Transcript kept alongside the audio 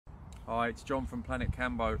Hi, it's John from Planet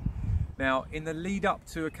Kambo. Now, in the lead up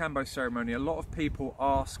to a Kambo ceremony, a lot of people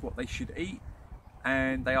ask what they should eat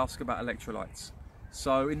and they ask about electrolytes.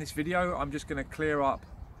 So in this video, I'm just going to clear up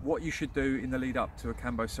what you should do in the lead up to a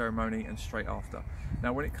Kambo ceremony and straight after.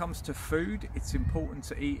 Now, when it comes to food, it's important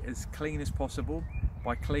to eat as clean as possible.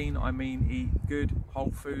 By clean, I mean eat good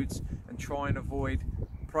whole foods and try and avoid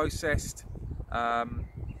processed,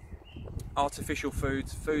 artificial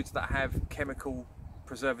foods, foods that have chemical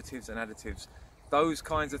preservatives and additives. Those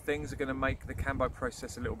kinds of things are going to make the Kambo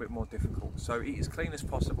process a little bit more difficult. So eat as clean as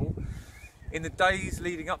possible. In the days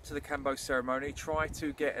leading up to the Kambo ceremony, try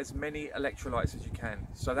to get as many electrolytes as you can.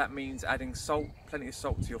 So that means adding salt, plenty of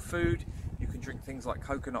salt to your food. You can drink things like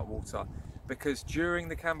coconut water, because during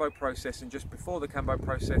the Kambo process and just before the Kambo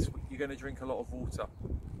process, you're going to drink a lot of water.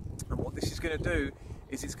 And what this is going to do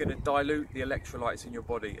is it's going to dilute the electrolytes in your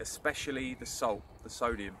body, especially the salt, the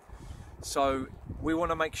sodium. So we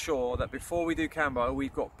want to make sure that before we do Kambo,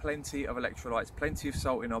 we've got plenty of electrolytes, plenty of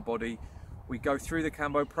salt in our body. We go through the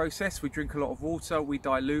Kambo process, we drink a lot of water, we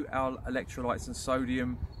dilute our electrolytes and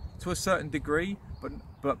sodium to a certain degree,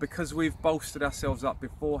 but because we've bolstered ourselves up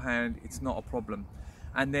beforehand, it's not a problem.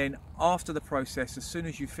 And then after the process, as soon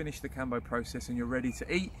as you finish the Kambo process and you're ready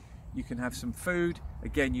to eat, you can have some food.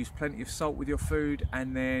 Again, use plenty of salt with your food,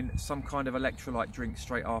 and then some kind of electrolyte drink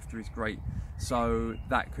straight after is great. So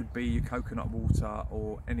that could be your coconut water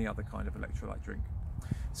or any other kind of electrolyte drink.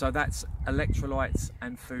 So that's electrolytes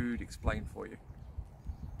and food explained for you.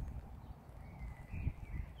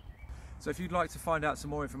 So if you'd like to find out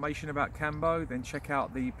some more information about Kambo, then check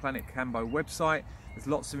out the Planet Kambo website. There's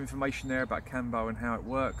lots of information there about Kambo and how it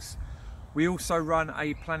works. We also run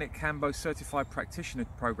a Planet Kambo Certified Practitioner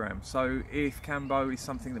program. So if Kambo is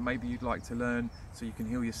something that maybe you'd like to learn so you can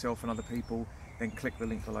heal yourself and other people, then click the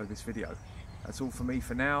link below this video. That's all for me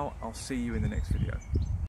for now. I'll see you in the next video.